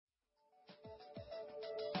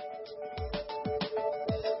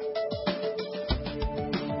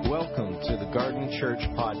Garden Church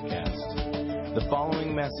podcast. The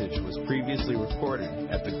following message was previously recorded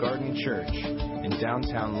at the Garden Church in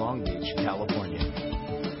downtown Long Beach, California.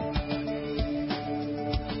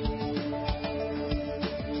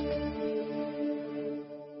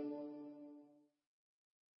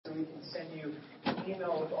 We can send you an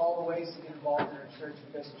email with all the ways to get involved in our church,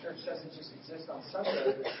 because the church doesn't just exist on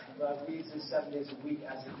Sunday, but we exist 7 days a week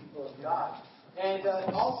as the people of God. And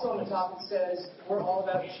also on the top it says, we're all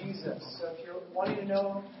about Jesus. So if you're wanting to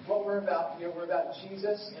know what we're about here, we're about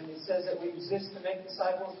Jesus. And it says that we exist to make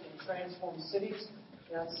disciples and transform cities.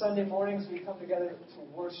 And on Sunday mornings, we come together to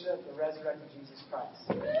worship the resurrected Jesus Christ.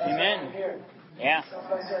 Amen. Here. Yeah. Some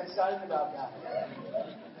of us are excited about that.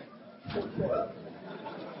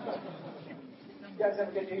 You guys have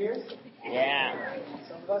a good New Year's? Yeah.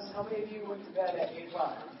 Some of us, how many of you went to bed at 8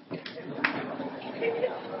 o'clock?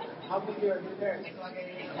 How many of you are new parents? All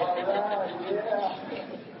right, yeah.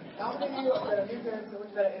 How many of you are new parents that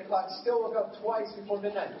went to bed at 8 o'clock still woke up twice before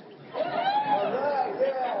midnight? All right,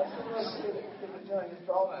 yeah. Some of us could join this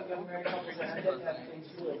for all the young married couples that didn't have kids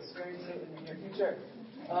who will experience it in the near future.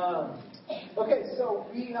 Okay, so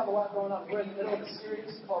we have a lot going on. We're in the middle of a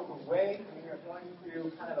series called The Way, and we are going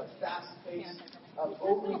through kind of a fast pace of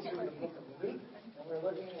overview in the book of Luke. And we're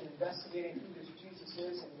looking and investigating who this Jesus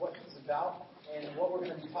is and what he's about. And what we're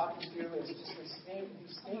going to be talking through is just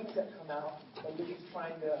these themes that come out that Luke's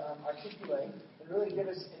trying to articulate and really give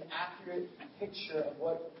us an accurate picture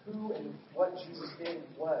of who and what Jesus did and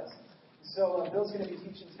was. So Bill's going to be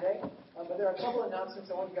teaching today. But there are a couple of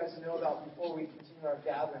announcements I want you guys to know about before we continue our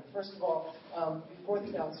gathering. First of all, before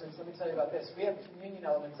the announcements, let me tell you about this. We have communion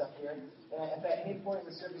elements up here. And if at any point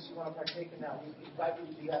in the service you want to partake in that, we invite you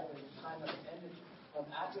to do that during the time of the end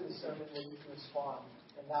after the sermon, where you can respond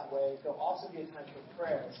in that way. There'll also be a time for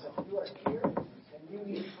prayer. So if you are here and you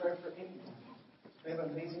need prayer for anything, we have an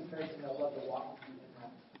amazing prayer team that I'd love to walk with you in that.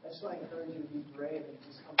 I just want to encourage you to be brave and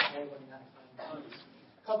just come forward when that time comes.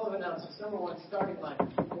 A couple of announcements. Number one, starting line.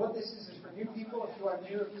 What this is for new people. If you are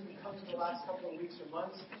new, if you've been coming the last couple of weeks or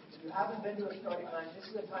months, if you haven't been to a starting line, this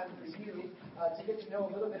is a time for you to get to know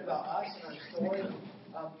a little bit about us and our story.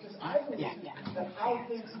 Because I believe that how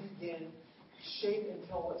things begin shape and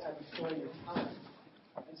tell what type of story you're telling.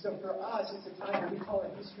 And so for us, it's a time where we call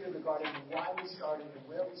it history of the garden, and why we started and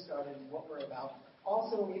where we started and what we're about.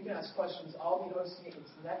 Also, you can ask questions. I'll be hosting it.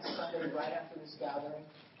 It's next Sunday right after this gathering.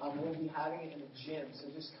 We'll be having it in the gym.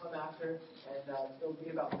 So just come after, and it'll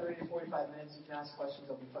be about 30 to 45 minutes. You can ask questions.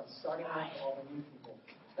 It'll be fun. Starting out for all the new people.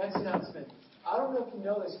 Next announcement. I don't know if you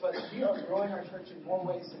know this, but we are growing our church in more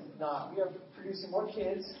ways than not. We are producing more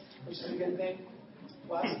kids, which is a good thing.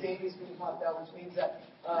 Lots of babies being popped out, which means that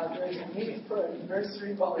there is a need for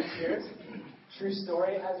nursery volunteers, true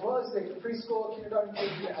story, as well as the preschool, kindergarten,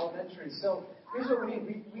 KG, and elementary. So here's what we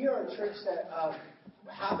need. We are a church that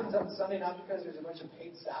happens on Sunday not because there's a bunch of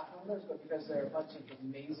paid staff members, but because there are a bunch of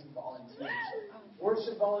amazing volunteers.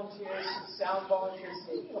 Worship volunteers, sound volunteers.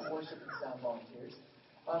 Speaking of worship and sound volunteers,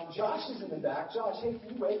 Josh is in the back. Josh, hey,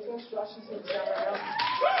 can you wave to us? Josh is in the sound right now.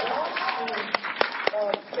 Josh and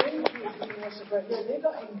Faith is doing worship right here. They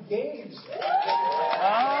got engaged.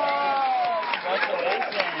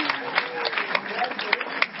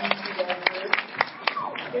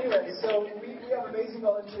 Anyway, so we have amazing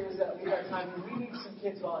volunteers that lead our time. We need some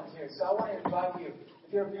kids volunteers. So I want to invite you,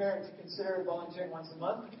 if you're a parent, to consider volunteering once a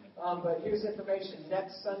month. But here's information.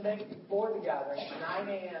 Next Sunday, before the gathering, 9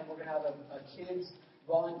 a.m., we're going to have a kids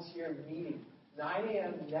volunteer meeting. 9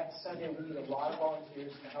 a.m. next Sunday, we need a lot of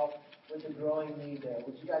volunteers to help with the growing need there.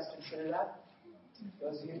 Would you guys consider that?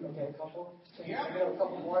 Those of you? Okay, a couple? Can you get a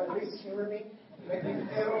couple more? At least humor me. Make me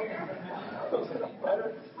feel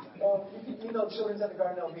better. You can email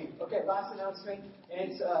children's@thegarden.lb. Okay, last announcement.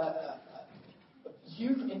 And it's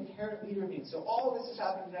youth and parent leader meeting. So all of this is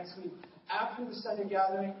happening next week. After the Sunday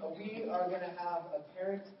gathering, we are going to have a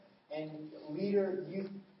parent and leader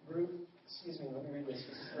youth group. Excuse me, let me read this.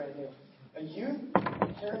 This is brand new. A youth,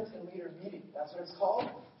 parent, and leader meeting. That's what it's called.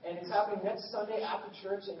 And it's happening next Sunday after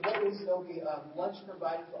church. And what it is, there'll be lunch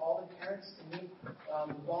provided for all the parents to meet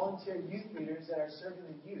volunteer youth leaders that are serving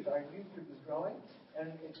the youth. Our youth group is growing.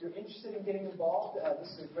 And if you're interested in getting involved,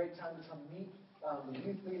 this is a great time to come meet the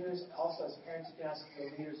youth leaders. Also, as parents, you can ask the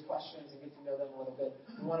leaders questions and get to know them a little bit.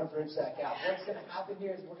 We want to bridge that gap. What's going to happen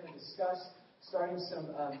here is we're going to discuss starting some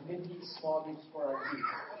mid-week small groups for our youth.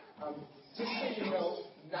 Just so you know,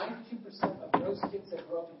 92% of those kids that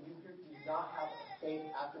grow up in youth group do not have a faith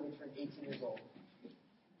after they turn 18 years old.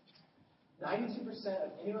 92%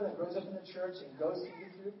 of anyone that grows up in the church and goes to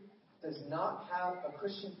youth group does not have a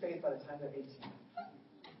Christian faith by the time they're 18.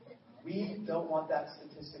 We don't want that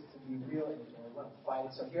statistic to be real anymore. We want to fight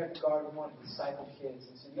it. So here at the Garden, we want to disciple kids.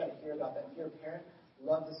 And so you got to hear about that. If you're a parent,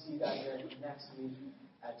 love to see you guys here next week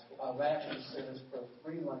at right after the service for a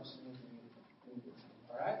free lunch to meet you.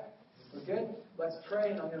 All right? We're good? Let's pray,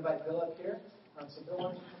 and I'm going to invite Bill up here. So Bill, why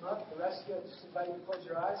don't you come up? The rest of you, I just invite you to close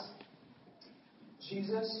your eyes.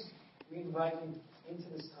 Jesus, we invite you into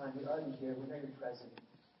this time. We're already here. We're very present.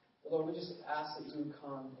 But Lord, we just ask that you would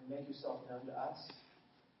come and make yourself known to us.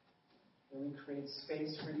 And we create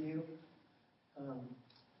space for you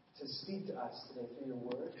to speak to us today through your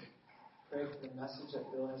word. Pray for the message that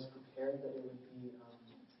Bill has prepared, that it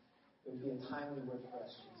would be a timely word for us,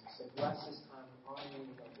 Jesus. So bless this time. We honor you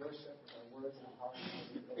with our worship, with our words, and our hearts. And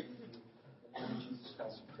we praise you. In the name of Jesus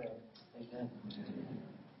Christ, we pray. Amen.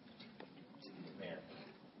 Amen.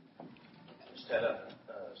 Just had a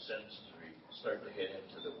sense as we start to head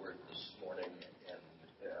into the Word this morning and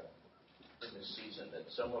in this season that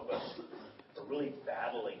some of us are really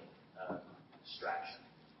battling distraction.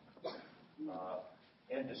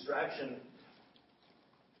 And distraction,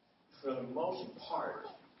 for the most part,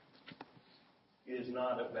 is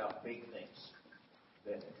not about big things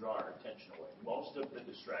that draw our attention away. Most of the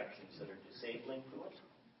distractions that are disabling to us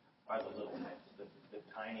are the little things, the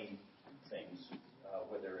tiny things,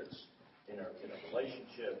 whether it's in a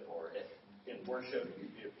relationship or in worship.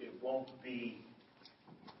 It won't be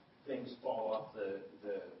things fall off the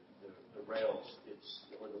rails,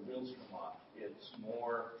 or the wheels come off. It's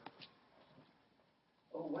more,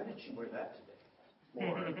 oh, why did she wear that today?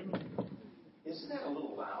 Or, isn't that a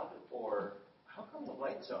little loud? Or, how come the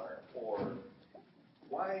lights are? Or,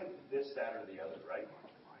 why this, that, or the other, right?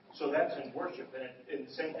 So that's in worship. And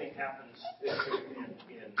the same thing happens in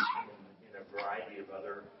a variety of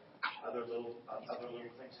other little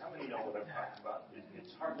things. How many know what I'm talking about?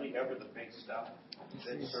 It's hardly ever the big stuff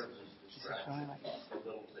that serves as distraction. It's the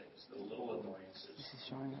little things, the little annoyances.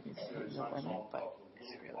 There's some small little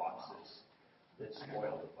boxes that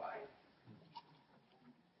spoil the bite.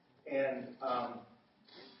 And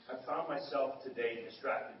I found myself today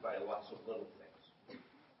distracted by lots of little things.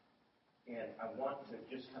 And I want to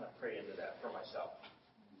just kind of pray into that for myself.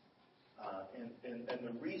 And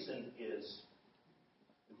the reason is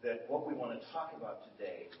that what we want to talk about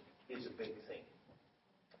today is a big thing.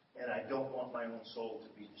 And I don't want my own soul to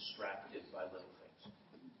be distracted by little things.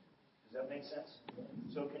 Does that make sense?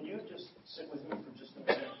 So can you just sit with me for just a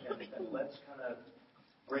minute and let's kind of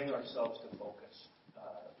bring ourselves to focus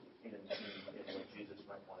in what Jesus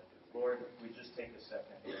might want to do. Lord, we just take a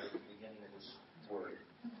second here at the beginning of this word.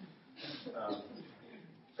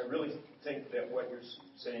 I really think that what you're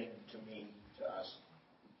saying to me, to us,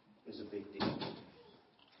 is a big deal.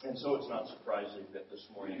 And so it's not surprising that this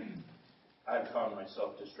morning I found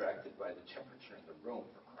myself distracted by the temperature in the room,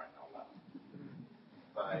 for crying out loud.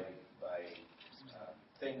 By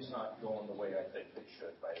things not going the way I think they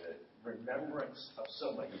should. By the remembrance of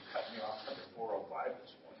somebody who cut me off under 405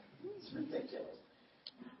 this morning. It's ridiculous.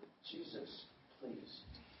 Jesus, please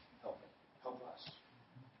help me. Help us.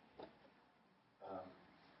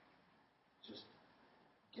 Just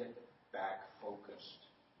get back focused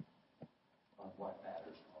on what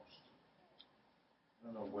matters most. I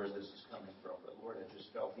don't know where this is coming from, but Lord, I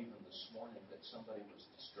just felt even this morning that somebody was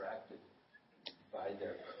distracted by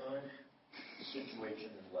their current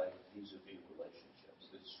situation in life vis-a-vis relationships,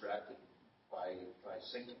 distracted by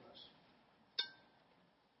singleness,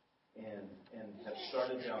 and have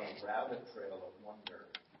started down a rabbit trail of wonder.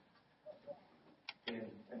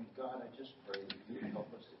 And God, I just pray that you would help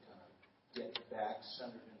us to kind of get back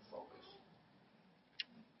centered and focused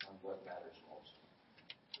on what matters most.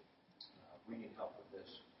 We need help with this,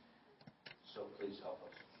 so please help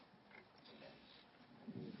us.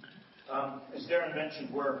 As Darren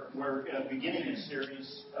mentioned, we're beginning a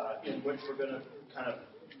series in which we're going to kind of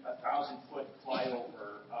 1,000-foot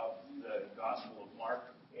flyover of the Gospel of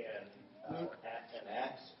Mark and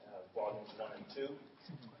Acts, volumes 1 and 2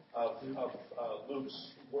 of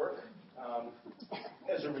Luke's work.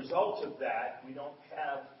 As a result of that, we don't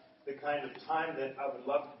have the kind of time that I would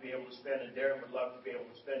love to be able to spend, and Darren would love to be able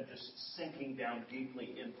to spend, just sinking down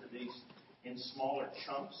deeply into these in smaller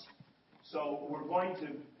chunks. So we're going to,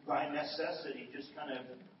 by necessity, just kind of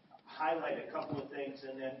highlight a couple of things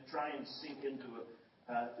and then try and sink into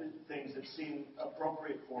things that seem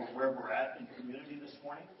appropriate for where we're at in community this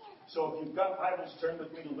morning. So if you've got Bibles, turn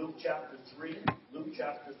with me to Luke chapter 3. Luke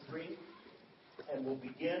chapter 3. And we'll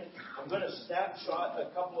begin. I'm going to snapshot a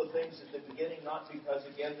couple of things at the beginning, not because,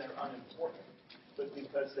 again, they're unimportant, but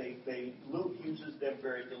because Luke uses them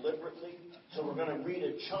very deliberately. So we're going to read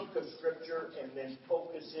a chunk of Scripture and then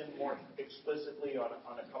focus in more explicitly on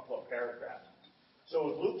a couple of paragraphs.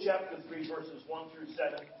 So Luke chapter 3, verses 1 through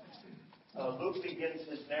 7. Luke begins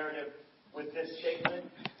his narrative with this statement.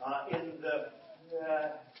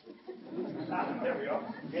 There we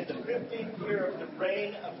are. In the 15th year of the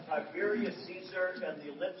reign of Tiberius Caesar, and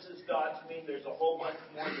the ellipsis dots mean there's a whole bunch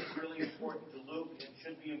more that's really important to Luke and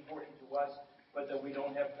should be important to us, but that we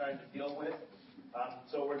don't have time to deal with.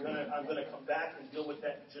 So I'm going to come back and deal with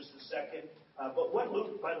that in just a second. But what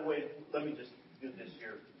Luke, by the way, let me just do this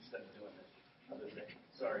here instead of doing this other thing.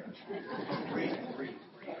 Sorry. Breathe.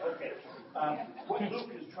 Okay. What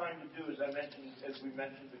Luke is trying to do, as we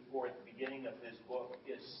mentioned before at the beginning of his book,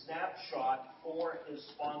 is snapshot for his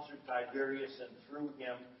sponsor Tiberius, and through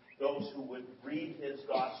him, those who would read his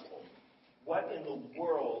gospel, what in the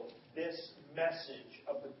world this message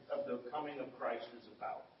of the coming of Christ is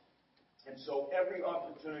about. And so every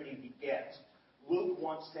opportunity he gets, Luke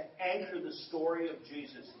wants to anchor the story of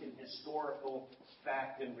Jesus in historical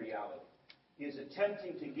fact and reality. He is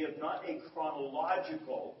attempting to give not a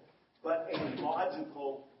chronological, but a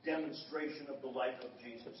logical demonstration of the life of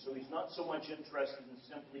Jesus. So he's not so much interested in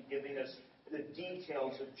simply giving us the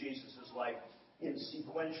details of Jesus' life in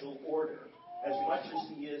sequential order, as much as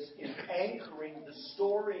he is in anchoring the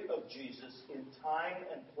story of Jesus in time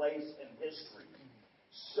and place and history,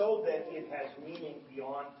 so that it has meaning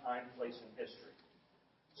beyond time, place, and history.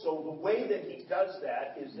 So the way that he does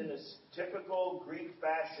that is in a typical Greek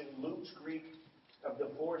fashion. Luke's Greek, of the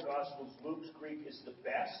four Gospels, Luke's Greek is the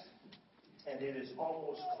best, and it is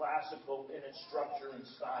almost classical in its structure and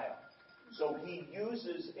style. So he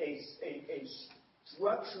uses a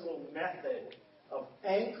structural method of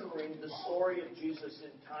anchoring the story of Jesus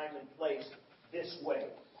in time and place this way.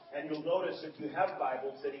 And you'll notice if you have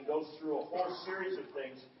Bibles that he goes through a whole series of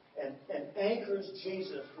things and anchors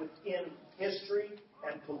Jesus within history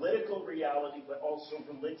and political reality, but also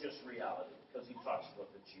religious reality, because he talks about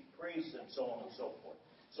the chief priests and so on and so forth.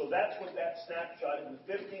 So that's what that snapshot in the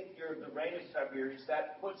 15th year of the reign of Tiberius,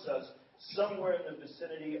 that puts us somewhere in the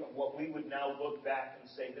vicinity of what we would now look back and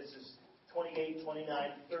say this is 28, 29,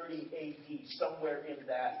 30 AD, somewhere in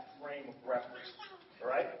that frame of reference. All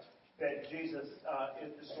right? That Jesus,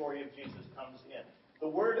 the story of Jesus comes in. The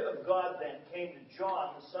word of God then came to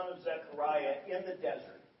John, the son of Zechariah, in the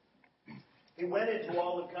desert. He went into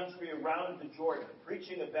all the country around the Jordan,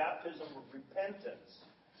 preaching a baptism of repentance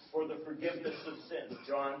for the forgiveness of sins.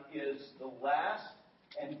 John is the last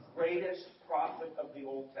and greatest prophet of the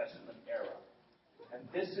Old Testament era. And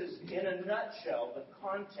this is, in a nutshell, the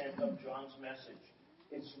content of John's message.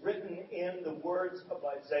 It's written in the words of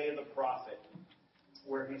Isaiah the prophet,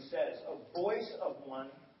 where he says, "A voice of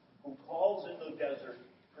one who calls in the desert,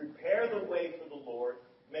 prepare the way for the Lord,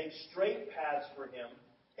 make straight paths for him.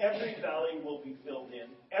 Every valley will be filled in,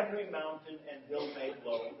 every mountain and hill made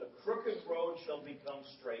low. The crooked road shall become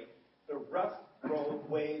straight, the rough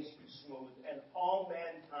roadways smooth, and all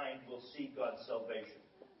mankind will see God's salvation."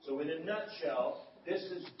 So in a nutshell, this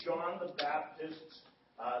is John the Baptist's,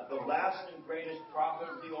 the last and greatest prophet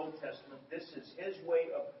of the Old Testament. This is his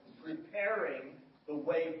way of preparing the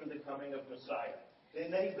way for the coming of Messiah.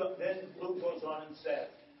 And then Luke goes on and says,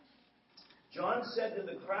 John said to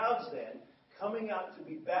the crowds then, coming out to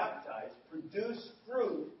be baptized, produce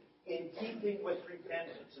fruit in keeping with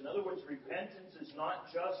repentance. In other words, repentance is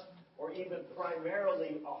not just or even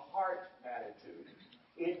primarily a heart attitude.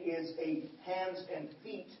 It is a hands and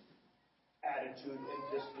feet attitude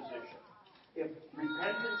and disposition. If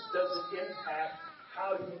repentance doesn't impact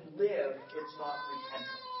how you live, it's not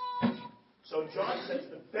repentance. So John says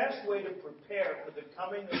the best way to prepare for the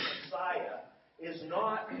coming of Messiah is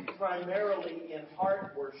not primarily in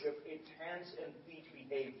heart worship, it's hands and feet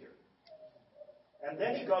behavior. And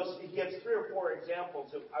then he gives 3 or 4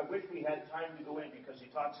 examples of, I wish we had time to go in, because he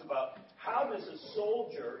talks about how does a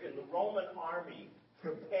soldier in the Roman army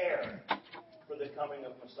prepare for the coming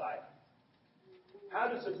of Messiah? How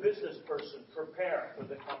does a business person prepare for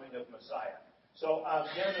the coming of Messiah? So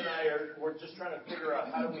Dan and I we're just trying to figure out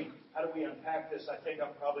how do we unpack this. I think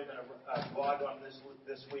I'm probably going to blog on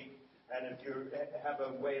this week. And if you have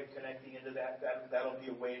a way of connecting into that'll be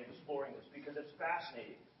a way of exploring this, because it's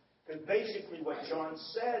fascinating. Because basically what John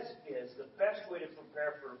says is the best way to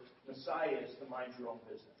prepare for Messiah is to mind your own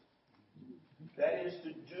business. That is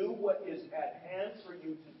to do what is at hand for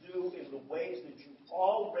you to do in the ways that you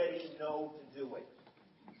already know to do it.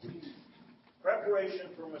 Preparation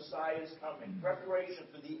for Messiah's coming, preparation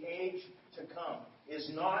for the age to come, is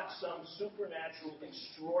not some supernatural,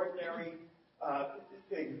 extraordinary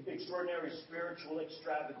spiritual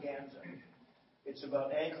extravaganza. It's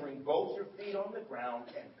about anchoring both your feet on the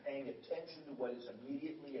ground and paying attention to what is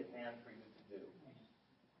immediately at hand for you to do.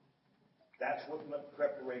 That's what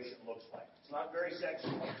preparation looks like. It's not very sexy,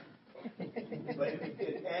 but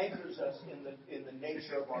it anchors us in the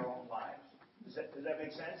nature of our own lives. Does that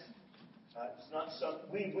make sense? It's not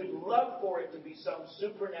we would love for it to be some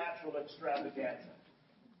supernatural extravaganza,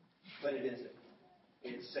 but it isn't.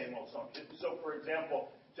 It's same old song. So, for example,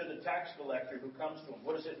 to the tax collector who comes to him,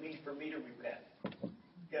 what does it mean for me to repent?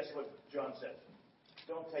 Guess what John says?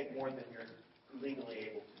 Don't take more than you're legally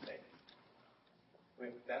able to take.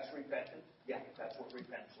 That's repentance? Yeah, that's what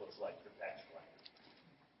repentance looks like for tax collectors.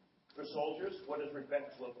 For soldiers, what does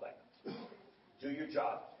repentance look like? Do your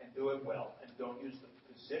job and do it well, and don't use the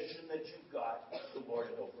position that you've got to lord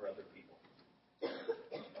it over other people.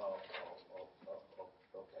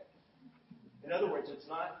 Okay. In other words, it's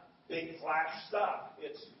not big flash stuff.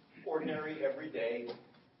 It's ordinary, everyday,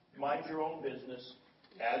 mind your own business,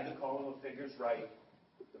 add the column of figures right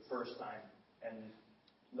the first time, and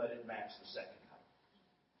let it match the second time.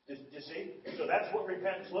 Do you see? So that's what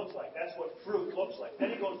repentance looks like. That's what fruit looks like. Then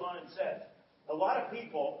he goes on and says, a lot of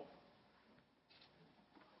people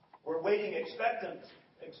were waiting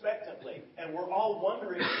expectantly, and we're all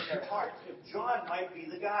wondering in their hearts if John might be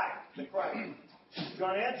the guy, the Christ.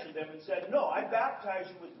 John answered them and said, no, I baptize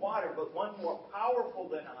you with water, but one more powerful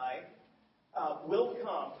than I will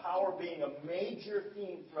come, power being a major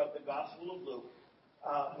theme throughout the Gospel of Luke.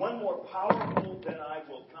 One more powerful than I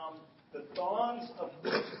will come, the thongs of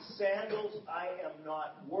whose sandals I am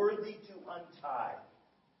not worthy to untie.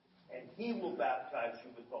 And he will baptize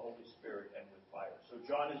you with the Holy Spirit and with fire. So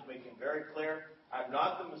John is making very clear, I'm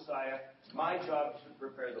not the Messiah. My job is to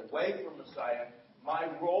prepare the way for Messiah. My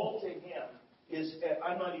role to him is,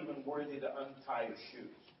 I'm not even worthy to untie his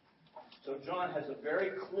shoes. So John has a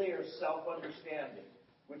very clear self-understanding,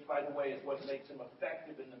 which, by the way, is what makes him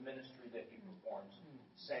effective in the ministry that he performs.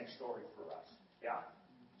 Same story for us. Yeah?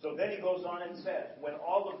 So then he goes on and says, when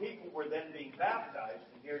all the people were then being baptized,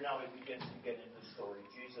 and here now he begins to get into the story,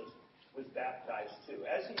 Jesus was baptized too.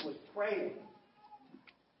 As he was praying,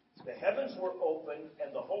 the heavens were opened,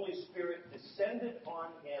 and the Holy Spirit descended on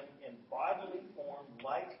him in bodily form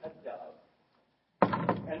like a dove.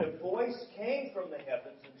 And a voice came from the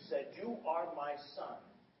heavens and said, you are my Son,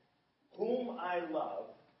 whom I love.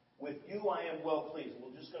 With you I am well pleased.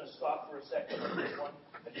 We're just going to stop for a second on this one.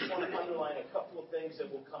 I just want to underline a couple of things that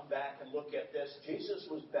we'll come back and look at this. Jesus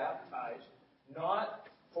was baptized not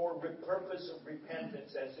for the purpose of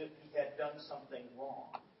repentance as if he had done something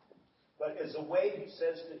wrong, but as a way, he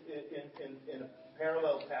says in a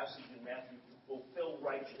parallel passage in Matthew, to fulfill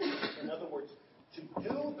righteousness. In other words, to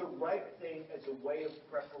do the right thing as a way of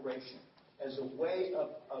preparation, as a way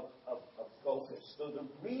of focus. So the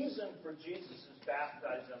reason for Jesus'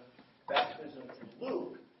 baptism in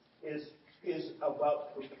Luke is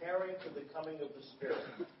about preparing for the coming of the Spirit.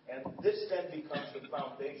 And this then becomes the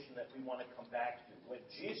foundation that we want to come back to. When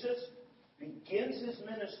Jesus begins his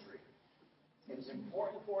ministry, it's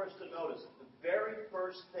important for us to notice that the very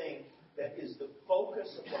first thing that is the focus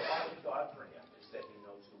of the heart of God for him is that he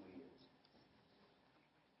knows who he is.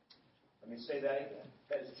 Let me say that again.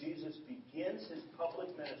 As Jesus begins his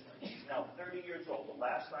public ministry, he's now 30 years old.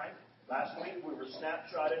 Last week we were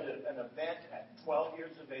snapshotted at an event at 12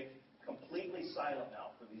 years of age, completely silent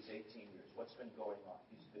now for these 18 years. What's been going on?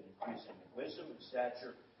 He's been increasing in wisdom and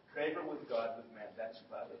stature, favor with God, with man. That's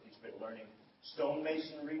about it. He's been learning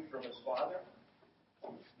stonemasonry from his father.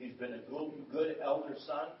 He's been a good elder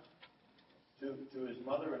son to his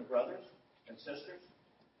mother and brothers and sisters.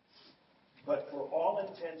 But for all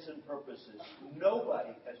intents and purposes, nobody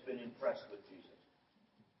has been impressed with Jesus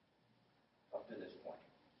up to this point.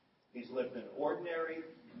 He's lived an ordinary,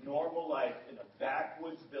 normal life in a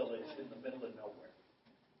backwoods village in the middle of nowhere.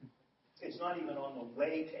 It's not even on the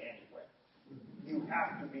way to anywhere. You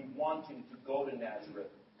have to be wanting to go to Nazareth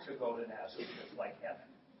to go to Nazareth. It's like heaven.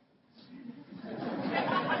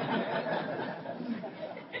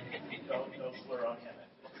 Don't slur on heaven.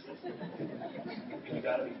 You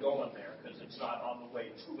got to be going there because it's not on the way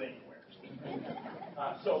to anywhere.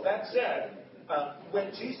 So that said,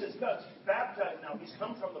 when Jesus comes, he's baptized now. He's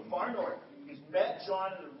come from the far north. He's met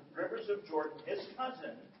John in the rivers of Jordan, his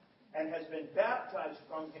cousin, and has been baptized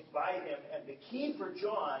by him. And the key for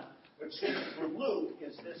for Luke,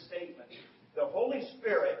 is this statement: the Holy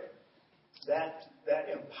Spirit, that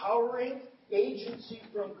empowering agency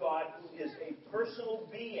from God, who is a personal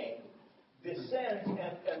being, descends,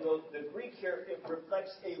 and the Greek here, it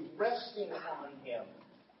reflects a resting on him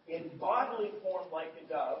in bodily form like a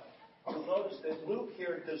dove. You'll notice that Luke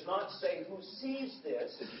here does not say who sees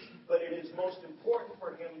this, but it is most important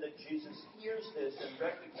for him that Jesus hears this and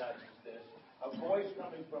recognizes this. A voice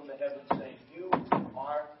coming from the heavens saying, you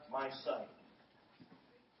are my Son.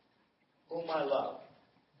 whom I love,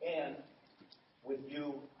 and with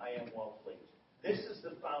you I am well pleased. This is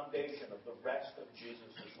the foundation of the rest of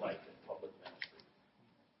Jesus' life in public ministry.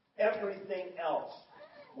 Everything else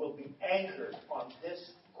will be anchored on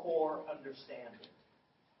this core understanding.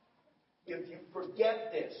 If you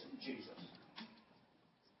forget this, Jesus,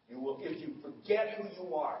 if you forget who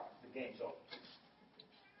you are, the game's over.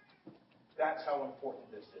 That's how important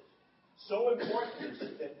this is. So important is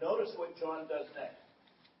it that notice what John does next,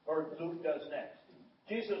 or Luke does next.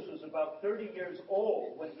 Jesus was about 30 years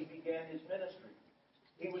old when he began his ministry.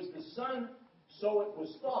 He was the son, so it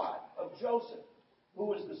was thought, of Joseph, who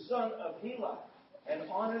was the son of Heli, and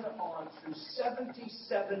on through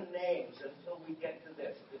 77 names until we get to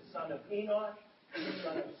this. The son of Enoch, the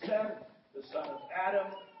son of Seth, the son of Adam,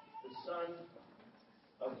 the son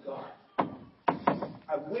of God.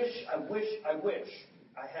 I wish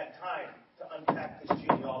I had time to unpack this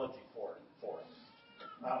genealogy for us.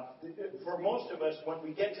 For most of us, when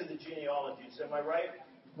we get to the genealogies, am I right?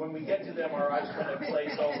 When we get to them, our eyes kind of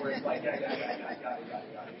glaze over. It's like, yada.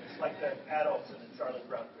 It's like the adults in the Charlie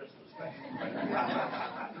Brown Christmas special.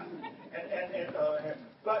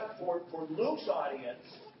 But for Luke's audience,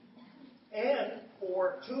 and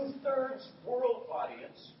for two-thirds world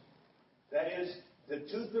audience, that is, the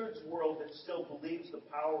two-thirds world that still believes the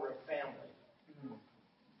power of family,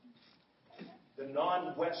 the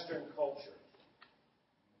non-Western culture.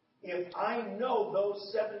 If I know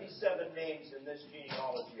those 77 names in this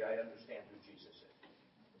genealogy, I understand who Jesus is.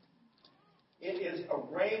 It is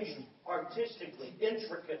arranged artistically,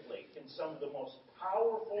 intricately, in some of the most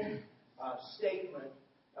powerful statement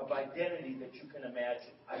of identity that you can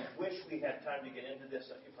imagine. I wish we had time to get into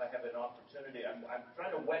this if I have an opportunity. I'm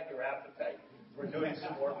trying to whet your appetite for doing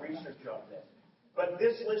some more research on this. But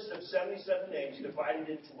this list of 77 names divided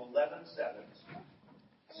into 11 sevens,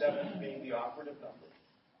 7 being the operative number,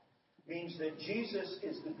 means that Jesus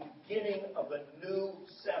is the beginning of a new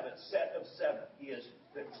set of 7. He is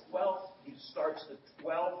the 12th. He starts the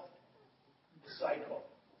 12th cycle.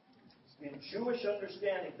 In Jewish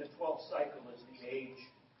understanding, the 12th cycle is the age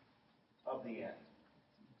of the end.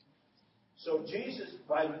 So Jesus,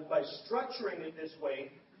 by structuring it this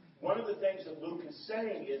way, one of the things that Luke is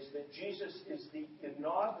saying is that Jesus is the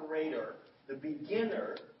inaugurator, the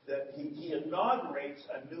beginner, that he inaugurates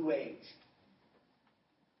a new age.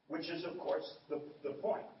 Which is, of course, the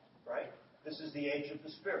point, right? This is the age of the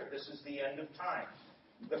Spirit. This is the end of time.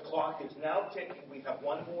 The clock is now ticking. We have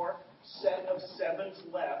one more set of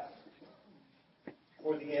 7s left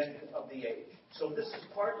for the end of the age. So this is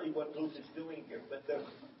partly what Luke is doing here. But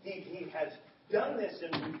he has done this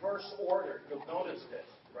in reverse order. You'll notice this,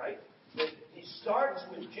 right? That he starts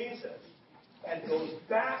with Jesus and goes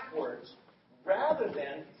backwards rather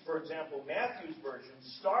than, for example, Matthew's version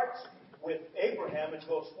starts with Abraham and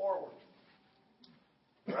goes forward.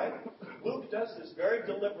 Right? Luke does this very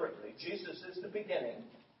deliberately. Jesus is the beginning.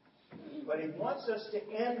 But he wants us to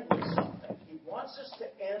end with something. He wants us to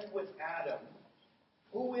end with Adam,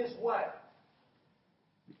 who is what?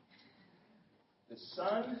 The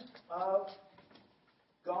Son of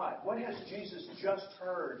God. What has Jesus just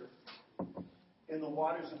heard in the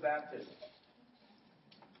waters of baptism?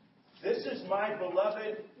 This is my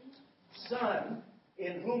beloved Son,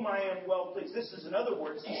 in whom I am well pleased. This is, in other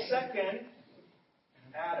words, the second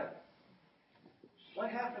Adam. What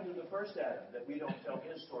happened to the first Adam that we don't tell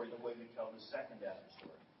his story the way we tell the second Adam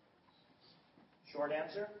story? Short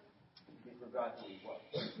answer, he forgot who he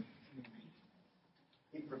was.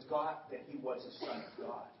 He forgot that he was a son of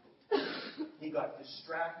God. He got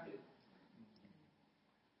distracted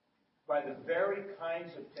by the very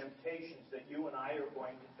kinds of temptations that you and I are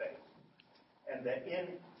going to face. And that in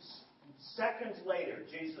seconds later,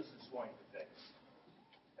 Jesus is going to face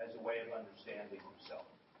as a way of understanding himself.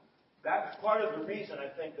 That's part of the reason I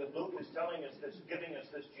think that Luke is telling us this, giving us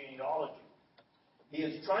this genealogy. He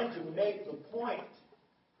is trying to make the point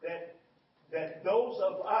that those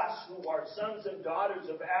of us who are sons and daughters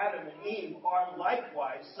of Adam and Eve are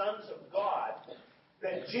likewise sons of God.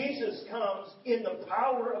 That Jesus comes in the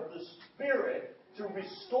power of the Spirit to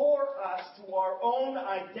restore us to our own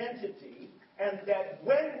identity, and that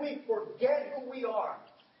when we forget who we are,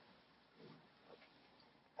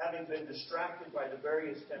 having been distracted by the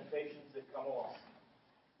various temptations that come along,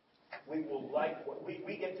 we will like what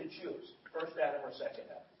we get to choose, first Adam or second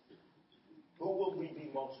Adam. Who will we be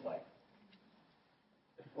most like?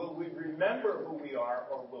 Will we remember who we are,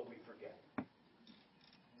 or will we forget?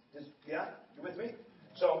 Yeah? You with me?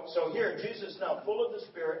 So here, Jesus, now full of the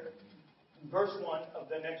Spirit, verse 1 of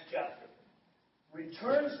the next chapter,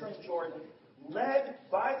 returns from Jordan led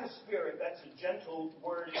by the Spirit. That's a gentle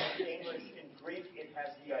word in English. In Greek, it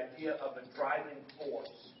has the idea of a driving force.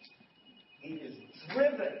 He is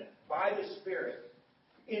driven by the Spirit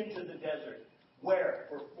into the desert, where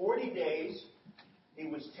for 40 days he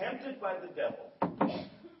was tempted by the devil.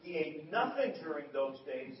 He ate nothing during those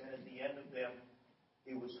days, and at the end of them,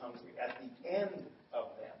 he was hungry. At the end of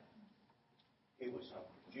them, he was hungry.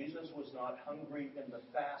 Jesus was not hungry in the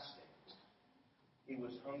fasting. He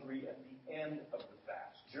was hungry at the end of the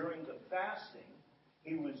fast. During the fasting,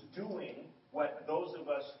 he was doing what those of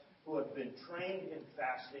us who have been trained in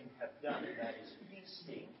fasting have done, and that is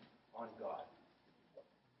feasting on God.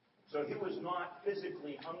 So he was not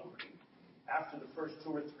physically hungry. After the first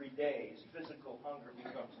 2 or 3 days, physical hunger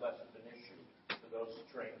becomes less of an issue for those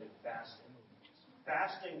trained in fasting.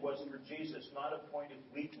 Fasting was for Jesus not a point of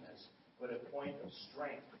weakness, but a point of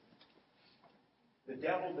strength. The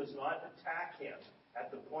devil does not attack him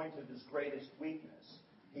at the point of his greatest weakness.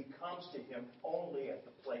 He comes to him only at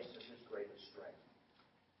the place of his greatest strength.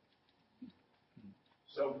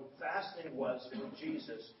 So fasting was for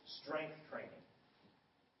Jesus strength training.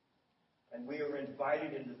 And we are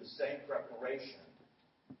invited into the same preparation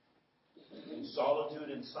in solitude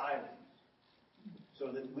and silence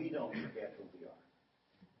so that we don't forget who we are.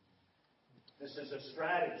 This is a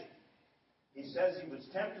strategy. He says he was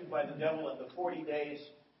tempted by the devil in the 40 days.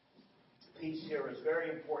 Piece here is very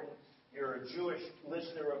important. You're a Jewish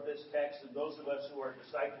listener of this text, and those of us who are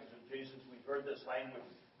disciples of Jesus, we've heard this language.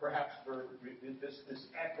 Perhaps this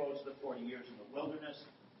echoes the 40 years in the wilderness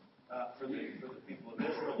for the people of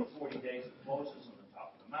Israel, the 40 days of Moses on the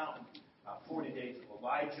top of the mountain, 40 days of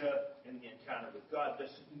Elijah in the encounter with God.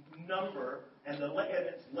 This number, and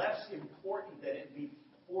it's less important that it be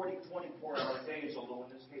 40, 24-hour days, although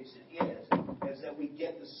in this case it is that we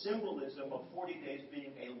get the symbolism of 40 days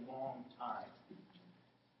being a long time.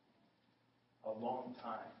 A long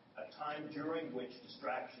time. A time during which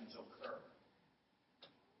distractions occur.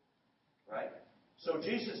 Right? So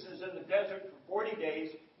Jesus is in the desert for 40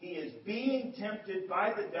 days. He is being tempted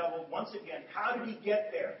by the devil. Once again, how did he get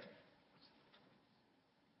there?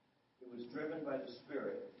 He was driven by the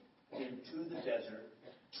Spirit into the desert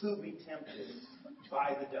to be tempted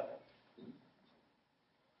by the devil.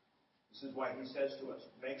 This is why he says to us,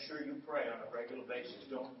 make sure you pray on a regular basis.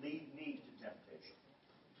 Don't lead me to temptation.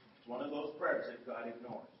 It's one of those prayers that God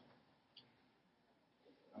ignores.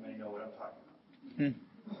 How many know what I'm talking about?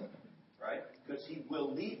 Right? Because he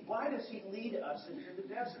will lead. Why does he lead us into the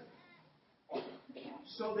desert?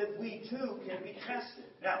 So that we too can be tested.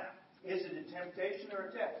 Now, is it a temptation or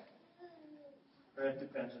a test? Or it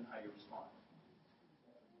depends on how you respond.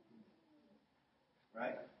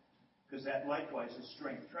 Right? Because that likewise is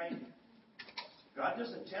strength training. God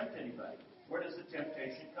doesn't tempt anybody. Where does the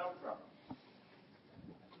temptation come from?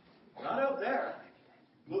 Not out there.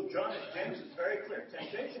 Luke, John, and James is very clear.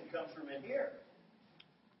 Temptation comes from in here.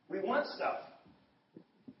 We want stuff.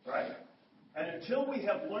 Right? And until we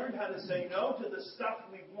have learned how to say no to the stuff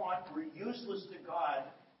we want, we're useless to God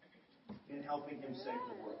in helping him save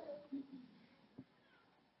the world.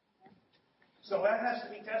 So that has to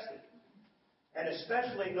be tested. And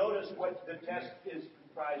especially notice what the test is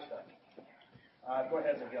comprised of. Go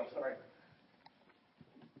ahead, Miguel. Sorry.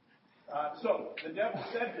 So the devil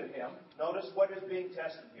said to him, notice what is being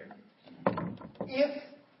tested here. If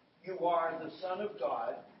you are the Son of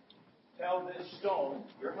God, tell this stone,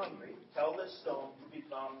 you're hungry, tell this stone to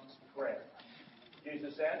become bread.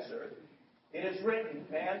 Jesus answered, it is written,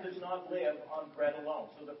 man does not live on bread alone.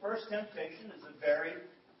 So the first temptation is a very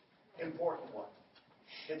important one.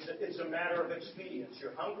 It's a matter of expedience.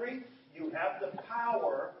 You're hungry, you have the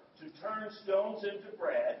power to turn stones into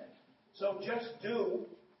bread, so just do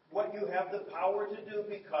what you have the power to do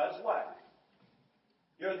because what?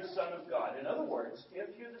 You're the Son of God. In other words, if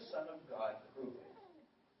you're the Son of God, prove it.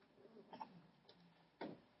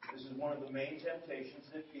 This is one of the main temptations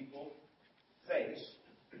that people face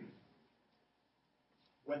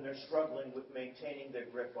when they're struggling with maintaining their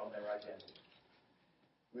grip on their identity.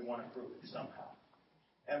 We want to prove it somehow.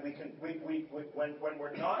 And when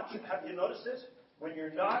we're not, have you noticed this? When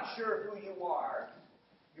you're not sure who you are,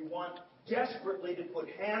 you want desperately to put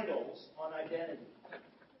handles on identity.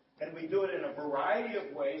 And we do it in a variety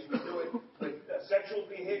of ways. We do it with sexual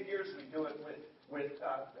behaviors. We do it with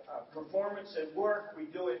performance at work. We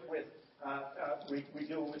do it with we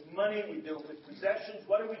do it with money. We do it with possessions.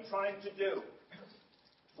 What are we trying to do?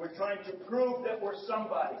 We're trying to prove that we're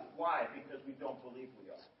somebody. Why? Because we don't believe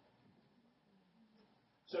we are.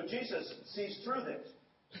 So Jesus sees through this.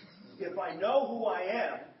 If I know who I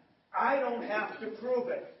am, I don't have to prove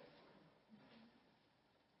it.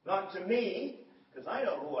 Not to me, because I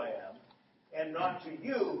know who I am, and not to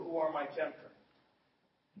you who are my tempter.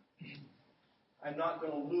 I'm not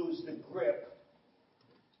going to lose the grip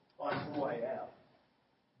on who I am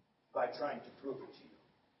by trying to prove it to you.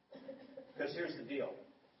 Because here's the deal.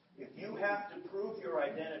 If you have to prove your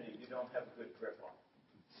identity, you don't have a good grip on it.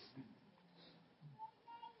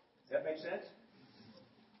 Does that make sense?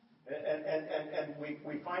 And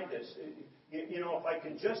we find this. If I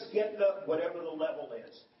can just get whatever the level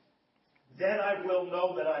is, then I will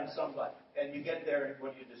know that I'm somebody. And you get there, and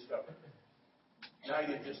what do you discover? Now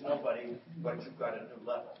you're just nobody, but you've got a new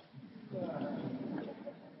level.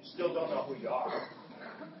 You still don't know who you are,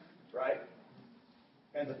 right?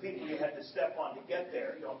 And the people you had to step on to get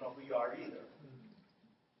there don't know who you are either.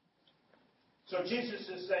 So Jesus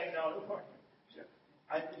is saying, no,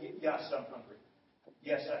 yes, I'm hungry.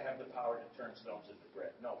 Yes, I have the power to turn stones into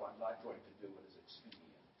bread. No, I'm not going to do what is expedient.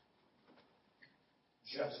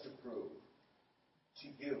 Just to prove to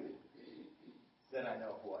you that I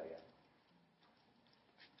know who I am.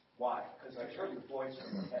 Why? Because I've heard the voice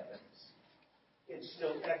from the heavens. It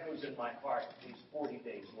still echoes in my heart these 40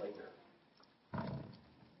 days later.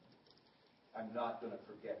 I'm not going to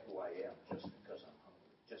forget who I am just because I'm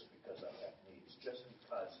hungry, just because I have needs, just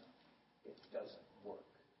because it doesn't work.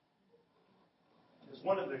 Because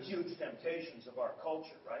one of the huge temptations of our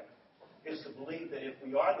culture, right, is to believe that if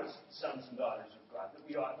we are the sons and daughters of God, that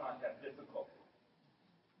we ought not have difficulty.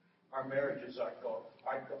 Our marriages ought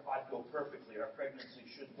go perfectly. Our pregnancy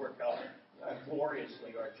should work out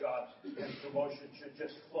gloriously. Our jobs and promotion should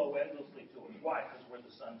just flow endlessly to us. Why? Because we're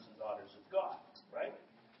the sons and daughters of God, right?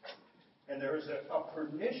 And there is a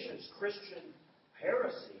pernicious Christian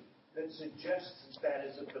heresy that suggests that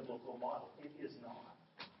is a biblical model. It is not.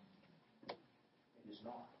 It is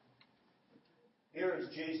not. Here is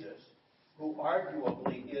Jesus, who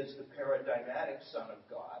arguably is the paradigmatic Son of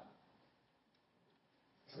God,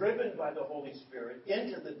 driven by the Holy Spirit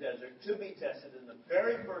into the desert to be tested, and the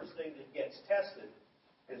very first thing that gets tested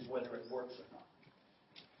is whether it works or not.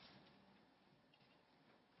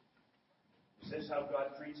 Is this how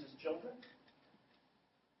God treats His children?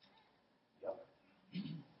 Yep.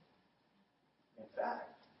 In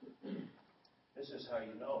fact, this is how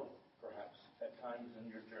you know, perhaps, at times in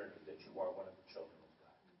your journey that you are one of the children of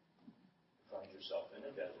God. You find yourself in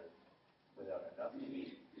a desert without enough to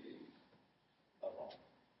eat, alone.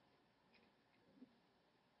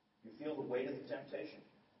 You feel the weight of the temptation?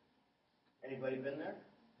 Anybody been there?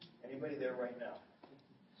 Anybody there right now?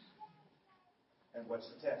 And what's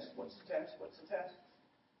the test? What's the test? What's the test?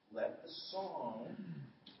 Let the song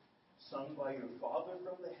sung by your Father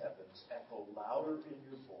from the heavens echo louder in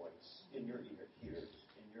your voice, in your ears,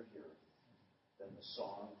 than the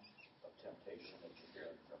song of temptation that you're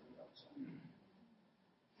hearing from the outside.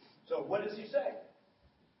 So what does He say?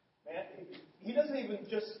 Man, He doesn't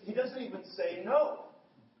even say no.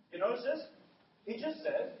 You notice this? He just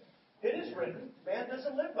said, it is written, man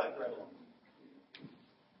doesn't live by bread alone.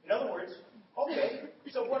 In other words, okay,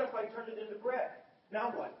 so what if I turn it into bread?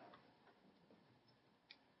 Now what?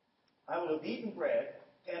 I will have eaten bread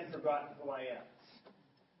and forgotten who I am.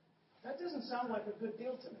 That doesn't sound like a good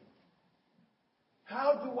deal to me.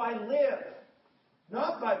 How do I live?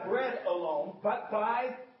 Not by bread alone, but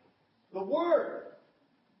by the Word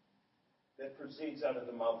that proceeds out of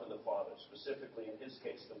the mouth of the Father, specifically in His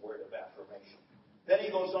case, the word of affirmation. Then He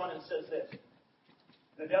goes on and says this.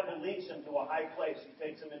 The devil leads him to a high place. He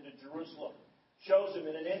takes him into Jerusalem, shows him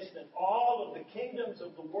in an instant all of the kingdoms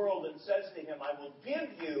of the world, and says to him, I will give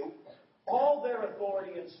you all their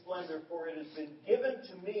authority and splendor, for it has been given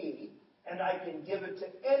to me, and I can give it to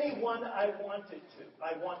anyone I want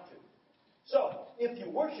to. So, if you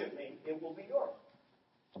worship me, it will be yours.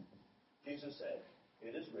 Jesus said,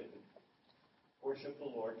 it is written, worship the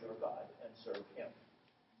Lord your God and serve Him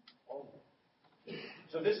only.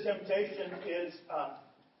 So this temptation is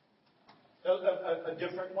a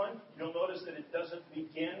different one. You'll notice that it doesn't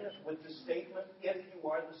begin with the statement, if you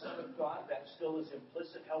are the Son of God. That still is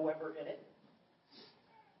implicit, however, in it.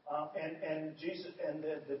 And Jesus and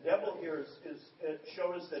the devil here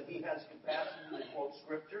shows that he has capacity to quote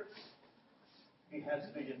Scripture. He has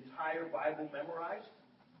the entire Bible memorized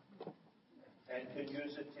and can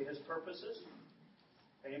use it to his purposes.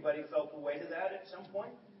 Anybody felt the weight of that at some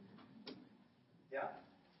point? Yeah?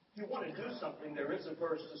 If you want to do something, there is a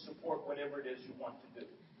verse to support whatever it is you want to do.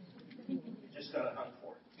 You just got to hunt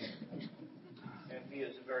for it. And He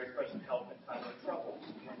is a very present help in time of trouble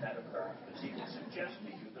when that occurs, because He can suggest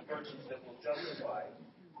to you the verses that will justify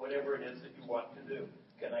whatever it is that you want to do.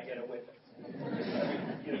 Can I get a witness?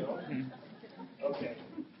 You know? Okay.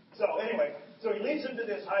 So anyway, so He leads him to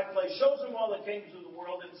this high place, shows him all the kingdoms of the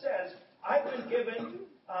world, and says, I've been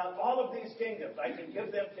given all of these kingdoms. I can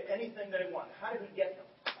give them to anything that I want. How did he get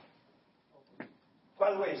them?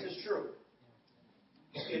 By the way, is this true?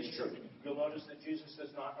 It's true. You'll notice that Jesus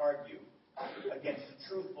does not argue against the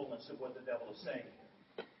truthfulness of what the devil is saying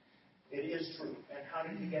here. It is true. And how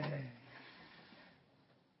did he get them?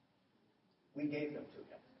 We gave them to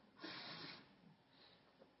him.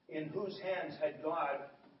 In whose hands had God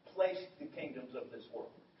placed the kingdoms of this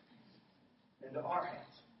world? Into our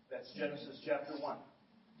hands. That's Genesis chapter 1.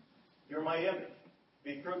 You're my image.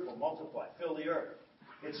 Be fruitful, multiply, fill the earth.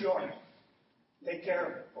 It's yours. Take care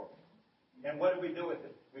of it for me. And what did we do with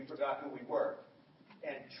it? We forgot who we were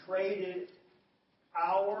and traded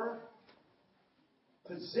our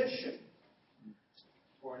position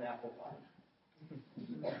for an apple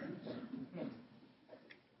pie.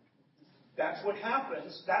 That's what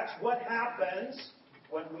happens. That's what happens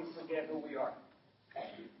when we forget who we are.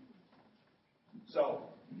 So,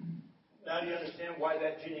 now do you understand why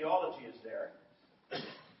that genealogy is there?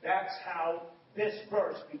 That's how this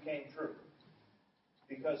verse became true.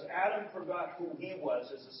 Because Adam forgot who he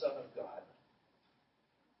was as the Son of God.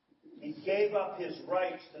 He gave up his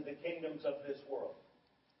rights to the kingdoms of this world.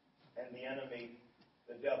 And the enemy,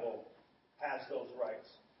 the devil, has those rights.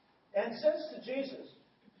 And says to Jesus,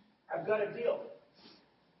 I've got a deal.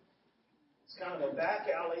 It's kind of a back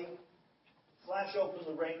alley, flash open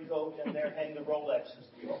the raincoat, and there hang the Rolexes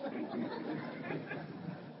deal.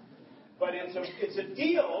 But it's a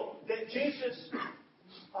deal that Jesus,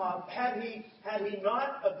 had he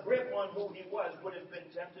not a grip on who he was, would have been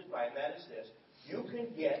tempted by. And that is this. You can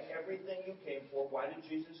get everything you came for. Why did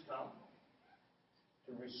Jesus come?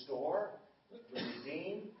 To restore, to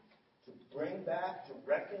redeem, to bring back, to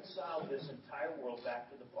reconcile this entire world back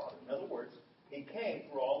to the Father. In other words, he came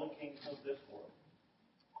for all the kings of this world.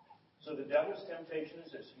 So the devil's temptation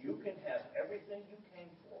is this. You can have everything you came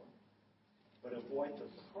for, but avoid the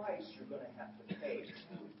price you're going to have to pay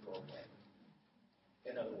to go away.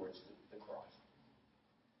 In other words, the cross.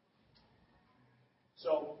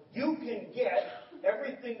 So you can get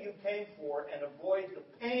everything you came for and avoid the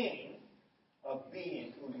pain of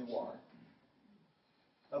being who you are.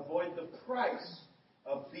 Avoid the price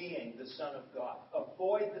of being the Son of God.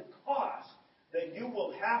 Avoid the cost that you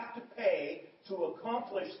will have to pay to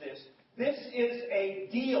accomplish this. This is a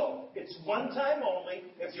deal. It's one time only.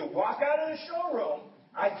 If you walk out of the showroom,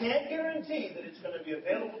 I can't guarantee that it's going to be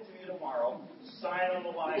available to you tomorrow. Sign on the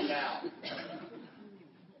line now.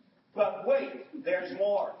 But wait, there's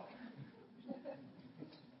more.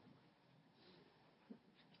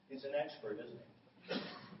 He's an expert, isn't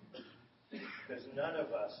he? Because none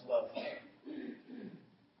of us love him.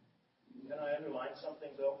 Can I underline something,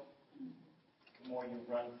 though? The more you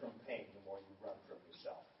run from pain, the more you run from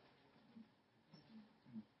yourself.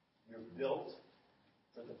 You're built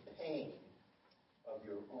for the pain of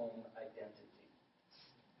your own identity.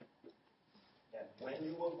 And when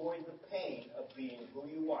you avoid the pain of being who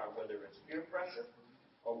you are, whether it's peer pressure,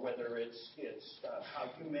 or whether it's how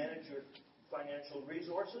you manage your financial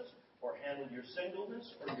resources, or handle your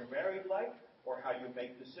singleness, or your married life, or how you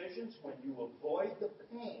make decisions, when you avoid the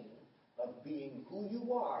pain of being who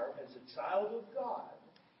you are as a child of God,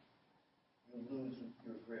 you lose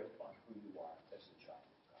your grip on who you are as a child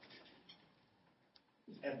of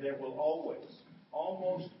God. And there will always,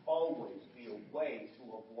 almost always, be a way to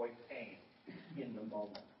avoid pain in the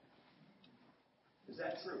moment. Is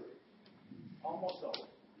that true? Almost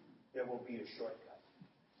always. There will be a shortcut.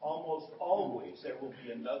 Almost always there will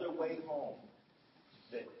be another way home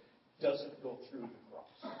that doesn't go through the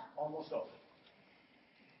cross. Almost always.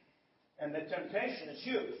 And the temptation is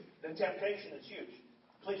huge. The temptation is huge.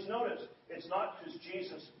 Please notice, it's not because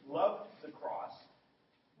Jesus loved the cross.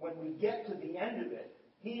 When we get to the end of it,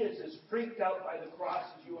 he is as freaked out by the cross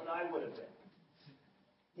as you and I would have been.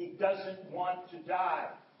 He doesn't want to die,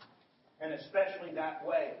 and especially that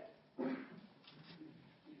way.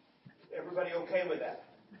 Everybody okay with that?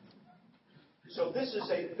 So this is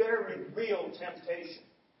a very real temptation.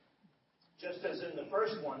 Just as in the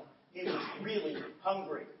first one, he was really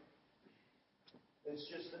hungry. It's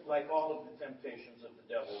just that like all of the temptations of the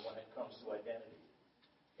devil when it comes to identity,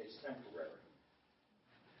 it's temporary.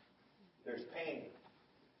 There's pain,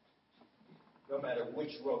 no matter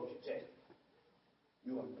which road you take.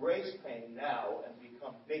 You embrace pain now and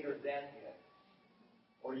become bigger than it,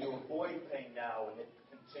 or you avoid pain now and it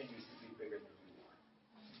continues to be bigger than you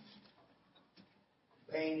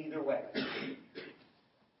are. Pain either way.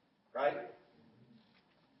 Right?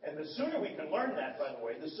 And the sooner we can learn that, by the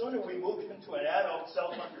way, the sooner we move into an adult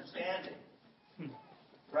self-understanding,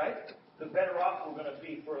 right, the better off we're going to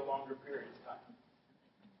be for a longer period of time.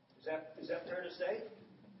 Is that fair to say?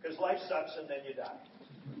 Because life sucks and then you die.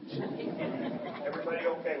 Everybody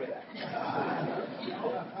okay with that?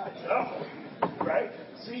 No? Right?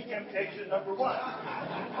 See temptation number one.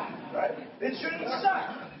 Right? It shouldn't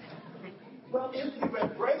suck. Well, if you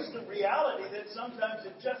embrace the reality that sometimes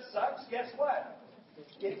it just sucks, guess what?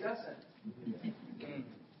 It doesn't.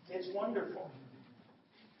 It's wonderful.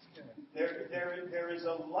 There is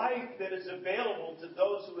a life that is available to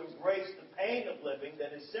those who embrace the pain of living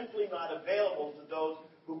that is simply not available to those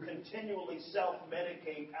who continually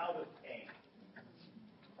self-medicate out of pain.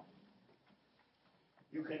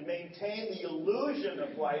 You can maintain the illusion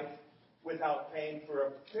of life without pain for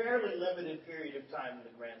a fairly limited period of time in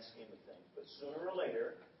the grand scheme of things. But sooner or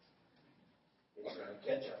later, it's going to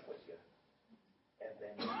catch up with you. And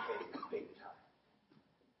then you pay big time.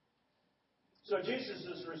 So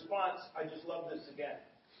Jesus' response, I just love this again.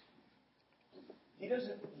 He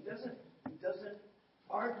doesn't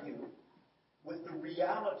argue with the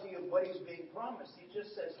reality of what he's being promised. He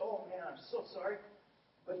just says, oh man, I'm so sorry,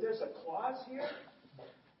 but there's a clause here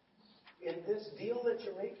in this deal that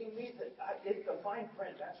you're making me that it's the fine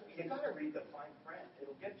print. That's what you got to read the fine print.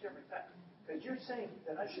 It'll get you every time. Because you're saying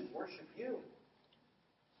that I should worship you.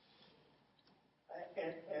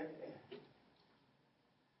 And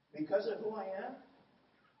because of who I am,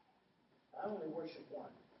 I only worship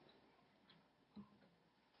one.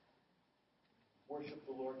 Worship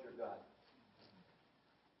the Lord your God.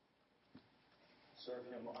 Serve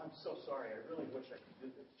him. I'm so sorry. I really wish I could do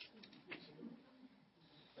this.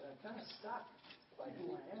 But I'm kind of stuck by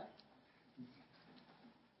who I am.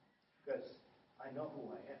 Because I know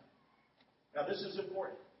who I am. Now this is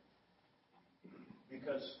important.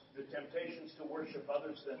 Because the temptations to worship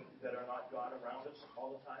others that are not God around us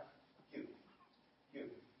all the time,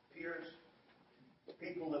 huge. Peers,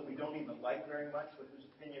 people that we don't even like very much, but whose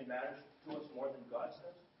opinion matters to us more than God's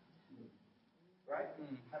does. Right?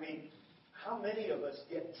 I mean, how many of us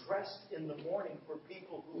get dressed in the morning for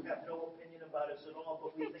people who have no opinion about us at all,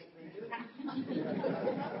 but we think they do?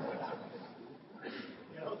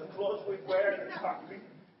 The clothes we wear, the car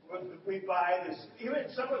we buy, even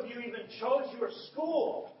some of you even chose your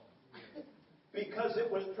school because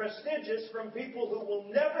it was prestigious from people who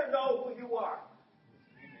will never know who you are.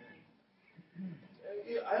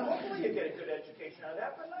 Hopefully you get a good education out of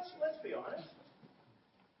that, but let's be honest.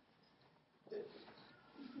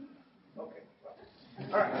 Okay.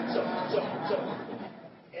 All right. So,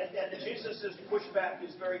 and Jesus' pushback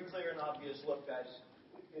is very clear and obvious. Look, guys,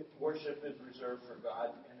 worship is reserved for God,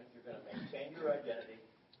 and if you're going to maintain your identity,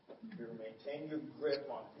 if you're going to maintain your grip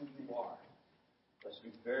on who you are, let's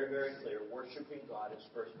be very, very clear. Worshiping God is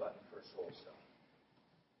first button, first hole stuff.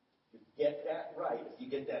 If you get that right, if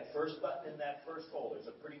you get that first button in that first hole, there's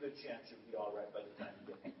a pretty good chance you'll be all right by the time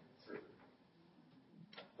you get through.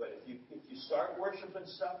 But if you start worshiping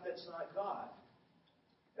stuff that's not God,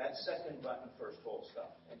 that's second button, first hole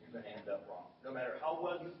stuff, and you're going to end up wrong. No matter how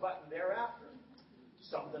well you button thereafter,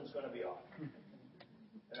 something's going to be off.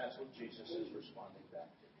 And that's what Jesus is responding back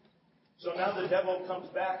to. So now the devil comes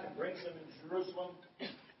back and brings him into Jerusalem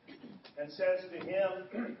and says to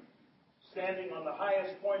him, standing on the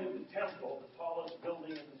highest point of the temple, the tallest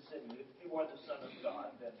building in the city, if you are the Son of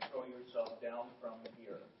God, then throw yourself down from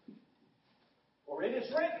here. For it is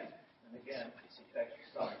written, and again, the text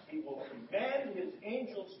starts, he will command his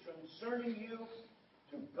angels concerning you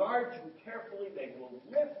to guard you carefully. They will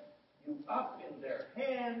lift you up in their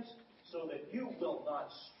hands so that you will not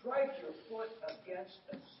strike your foot against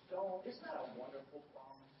a stone. Isn't that a wonderful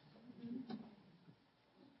promise?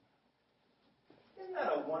 Isn't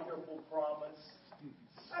that a wonderful promise?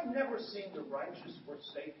 I've never seen the righteous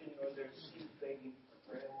forsaken nor their seed begging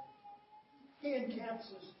for bread. He encamps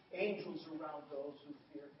his angels around those who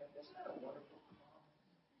fear him. Isn't that a wonderful promise?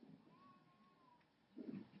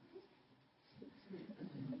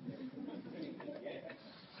 Yeah.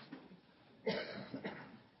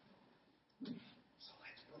 So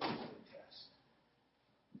let's put it to the test.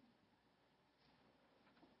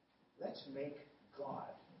 Let's make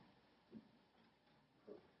God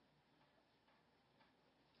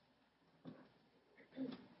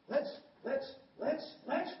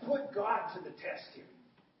Let's put God to the test here.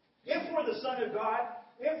 If we're the Son of God,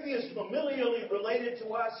 if He is familially related to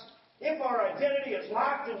us, if our identity is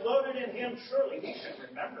locked and loaded in Him, surely He should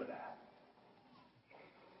remember that.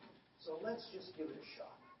 So let's just give it a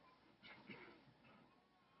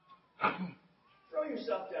shot. Throw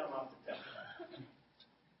yourself down off the temple.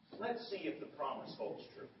 Let's see if the promise holds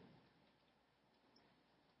true.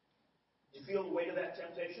 Do you feel the weight of that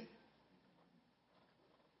temptation?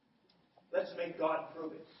 Let's make God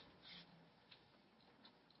prove it.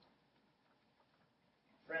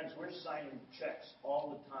 Friends, Friends, we're signing checks all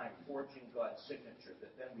the time, forging God's signature,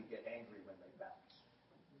 that then we get angry when they bounce.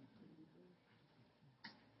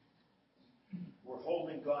 We're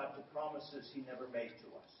holding God to promises He never made to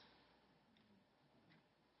us.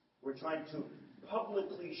 We're trying to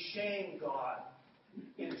publicly shame God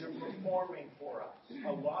into performing for us.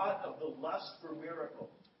 A lot of the lust for miracles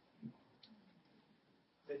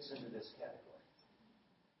fits into this category.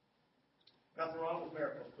 Nothing wrong with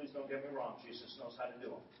miracles. Please don't get me wrong. Jesus knows how to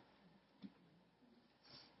do them.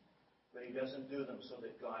 But He doesn't do them so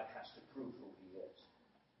that God has to prove who He is.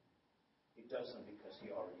 He does them because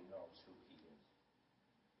He already knows who He is.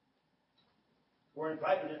 We're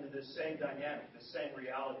invited into this same dynamic, this same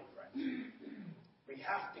reality, friends. We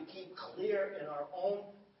have to keep clear in our own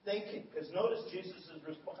thinking. Because notice Jesus'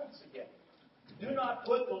 response again. Do not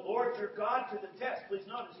put the Lord your God to the test. Please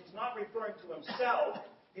notice He's not referring to Himself.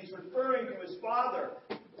 He's referring to His Father.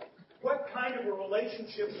 What kind of a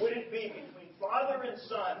relationship would it be between Father and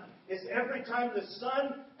Son is every time the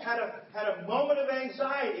Son had a moment of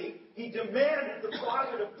anxiety, he demanded the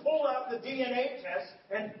Father to pull out the DNA test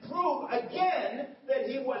and prove again that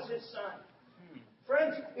he was his Son.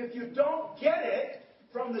 Friends, if you don't get it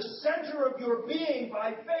from the center of your being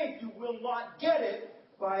by faith, you will not get it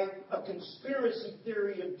by a conspiracy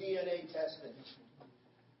theory of DNA testing.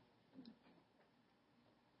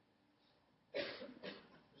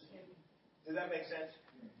 Does that make sense?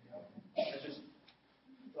 I just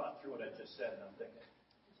thought through what I just said, and I'm thinking,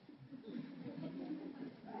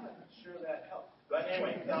 I'm not sure that helped. But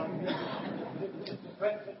anyway,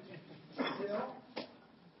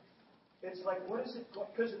 it's like, what is it?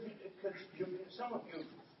 Because some of you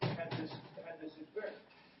had this experience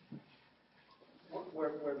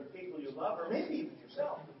where the people you love, or maybe even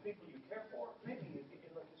yourself, the people you care for, maybe,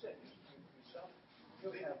 like you said, yourself,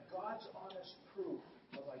 you have God's honest proof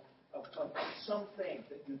of something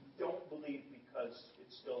that you don't believe because it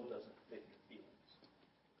still doesn't fit your feelings.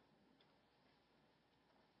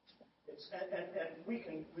 And we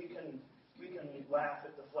can laugh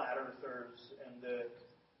at the flat earthers and the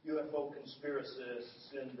UFO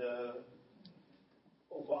conspiracists and the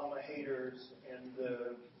Obama haters and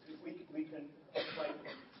we can like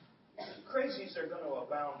crazies are going to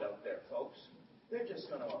abound out there, folks. They're just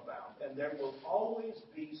going to abound, and there will always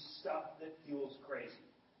be stuff that fuels crazy.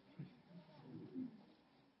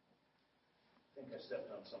 I think I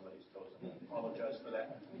stepped on somebody's toes. I apologize for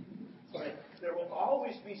that. But there will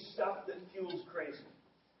always be stuff that fuels crazy.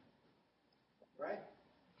 Right?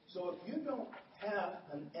 So if you don't have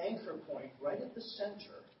an anchor point right at the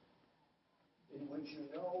center in which you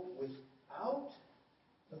know without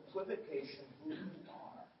equivocation who you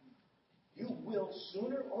are, you will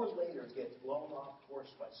sooner or later get blown off course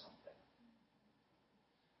by something.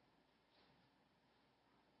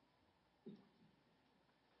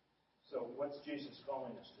 So what's Jesus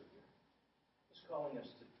calling us to here? He's calling us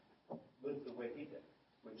to live the way He did,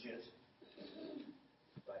 which is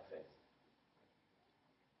by faith.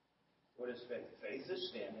 What is faith? Faith is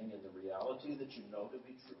standing in the reality that you know to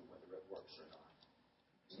be true, whether it works or not.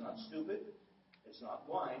 It's not stupid. It's not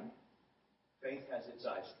blind. Faith has its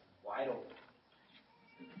eyes wide open.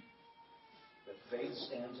 But faith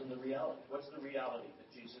stands in the reality. What's the reality that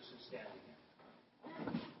Jesus is standing in?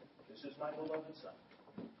 This is my beloved Son,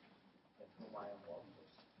 in whom I am well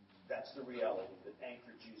pleased. That's the reality that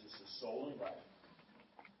anchored Jesus' soul and life.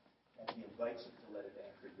 And He invites you to let it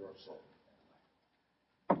anchor your soul and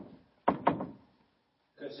life.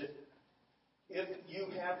 Because if you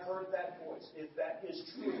have heard that voice, if that is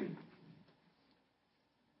true,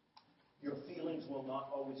 your feelings will not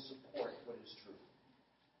always support what is true.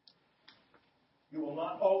 You will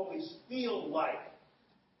not always feel like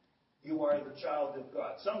you are the child of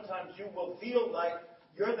God. Sometimes you will feel like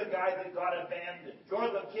you're the guy that got abandoned.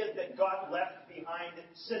 You're the kid that got left behind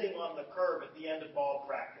sitting on the curb at the end of ball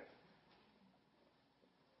practice.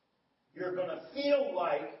 You're going to feel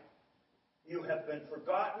like you have been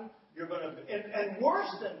forgotten. You're going to, and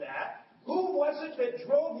worse than that, who was it that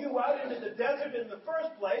drove you out into the desert in the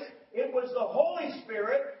first place? It was the Holy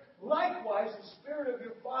Spirit. Likewise, the Spirit of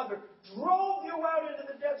your Father drove you out into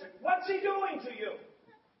the desert. What's He doing to you?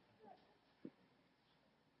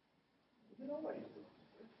 You know what He's doing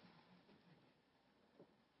to you.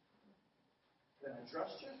 Can I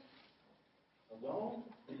trust you? Alone,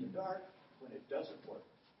 in the dark, when it doesn't work,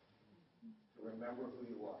 to remember who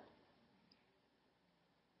you are.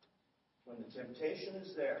 When the temptation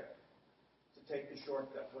is there to take the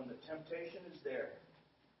shortcut, when the temptation is there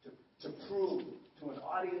to prove to an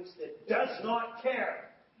audience that does not care,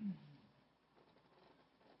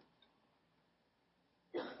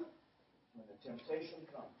 when the temptation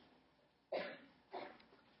comes,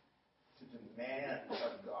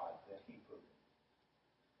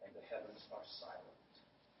 heavens are silent,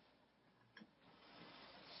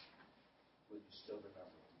 will you still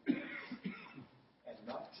remember? And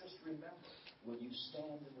not just remember, will you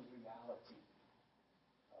stand in the reality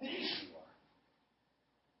of who you are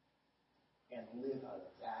and live out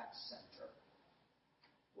of that center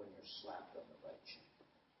when you're slapped on the right cheek,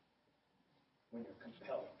 when you're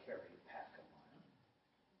compelled to carry a pack a mile,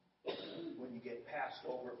 when you get passed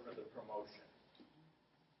over for the promotion,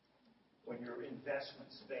 when your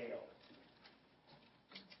investments fail,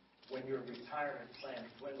 when your retirement plan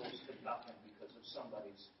dwindles to nothing because of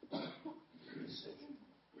somebody's decision.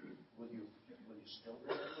 Will you still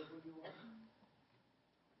remember who you are?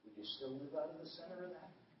 Will you still live out of the center of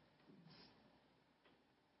that?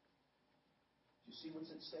 Do you see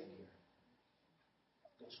what's at stake here?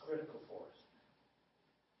 It's critical for us.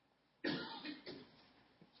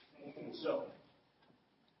 So,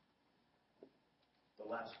 the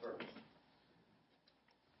last verse.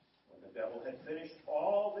 When the devil had finished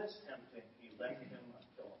all this tempting, he left him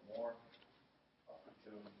until a more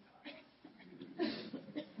opportune time.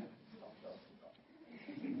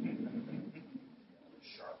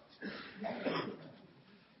 Sharp.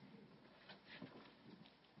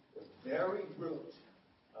 The very root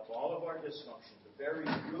of all of our dysfunction, the very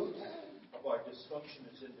root of our dysfunction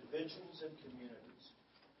as individuals and communities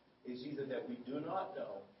is either that we do not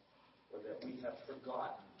know or that we have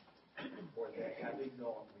forgotten or that having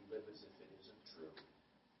known we live as if it isn't true,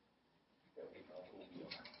 that we know who we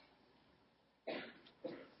are.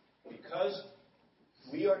 Because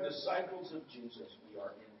we are disciples of Jesus, we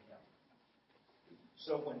are in Him.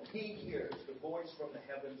 So when He hears the voice from the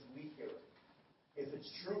heavens, we hear it. If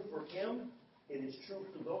it's true for Him, it is true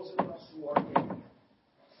for those of us who are in Him.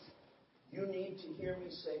 You need to hear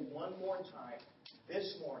me say one more time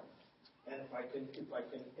this morning, and if I can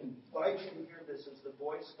invite you to hear this as the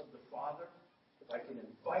voice of the Father, if I can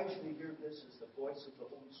invite you to hear this as the voice of the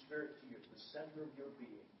Holy Spirit to you, the center of your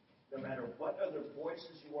being, no matter what other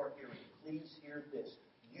voices you are hearing, please hear this.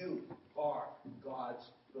 You are God's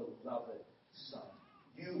beloved son.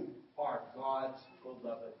 You are God's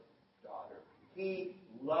beloved daughter. He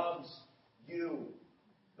loves you.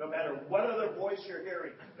 No matter what other voice you're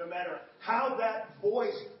hearing, no matter how that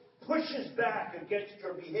voice pushes back against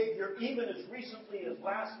your behavior, even as recently as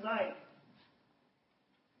last night,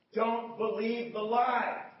 don't believe the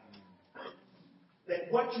lie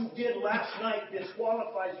that what you did last night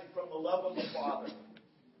disqualifies you from the love of the Father.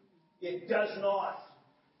 It does not.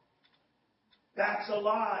 That's a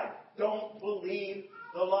lie. Don't believe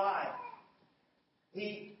the lie.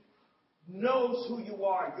 He knows who you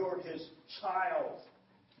are. You're His child.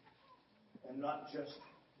 And not just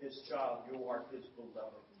His child, you are His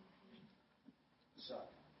beloved son,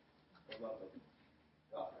 beloved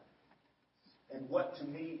daughter. And what to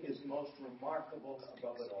me is most remarkable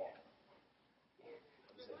above it all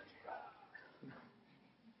is that He's proud.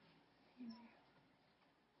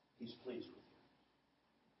 He's pleased with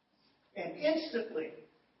you. And instantly,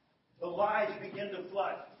 the lies begin to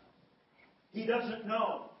flood. He doesn't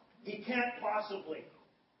know. He can't possibly.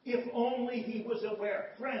 If only he was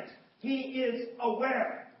aware. Friends, he is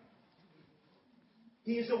aware.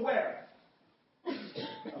 He is aware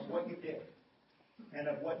of what you did and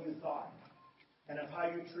of what you thought and of how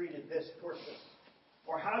you treated this person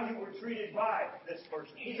or how you were treated by this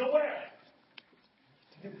person. He's aware.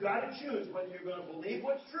 You've got to choose whether you're going to believe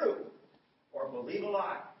what's true or believe a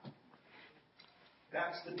lie.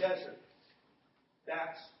 That's the desert.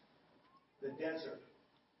 That's the desert.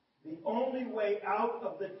 The only way out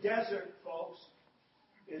of the desert, folks,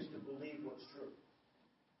 is to believe what's true.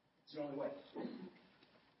 It's the only way.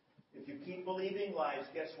 If you keep believing lies,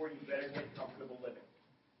 guess where you better get comfortable living?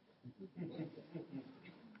 You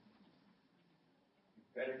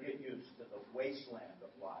better get used to the wasteland of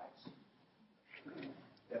lies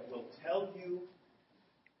that will tell you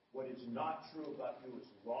what is not true about you as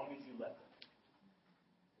long as you let them.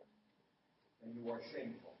 And you are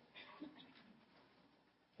shameful.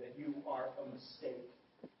 That you are a mistake.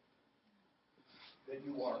 That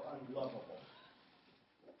you are unlovable.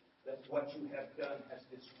 That what you have done has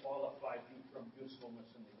disqualified you from usefulness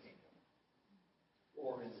in the kingdom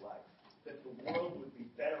or in life. That the world would be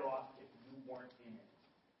better off if you weren't in it.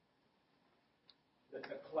 That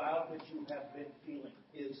the cloud that you have been feeling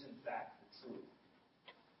is in fact the truth.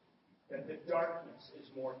 That the darkness is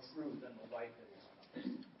more true than the light that is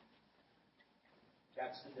coming.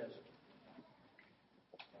 That's the desert.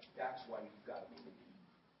 That's why you've got to believe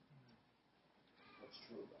what's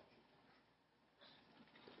true about you.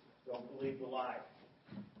 Don't believe the lie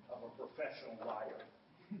of a professional liar.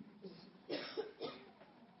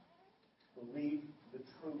 Believe the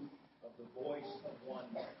truth of the voice of one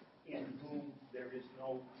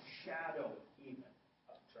shadow even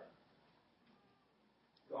of turning.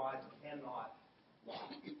 God cannot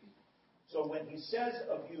lie. So when he says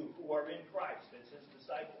of you who are in Christ, as his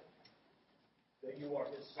disciple, that you are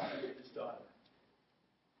his son or his daughter,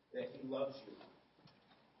 that he loves you,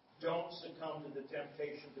 don't succumb to the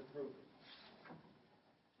temptation to prove it.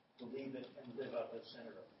 Believe it and live out the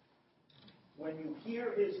center of it. When you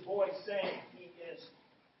hear his voice saying he is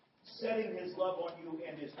setting his love on you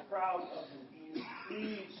and is proud of you, he is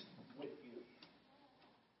pleased with you,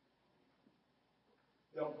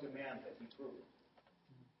 don't demand that he prove it.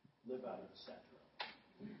 Live out of the center of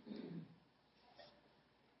it.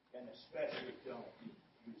 And especially don't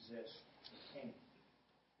resist the pain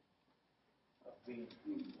of being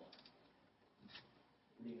who you are.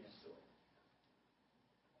 Lean into it.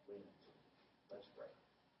 Lean into it. Let's pray.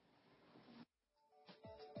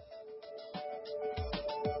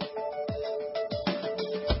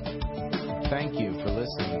 Thank you for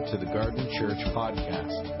listening to the Garden Church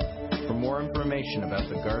podcast. For more information about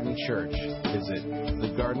the Garden Church, visit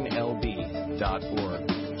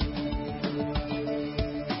thegardenlb.org.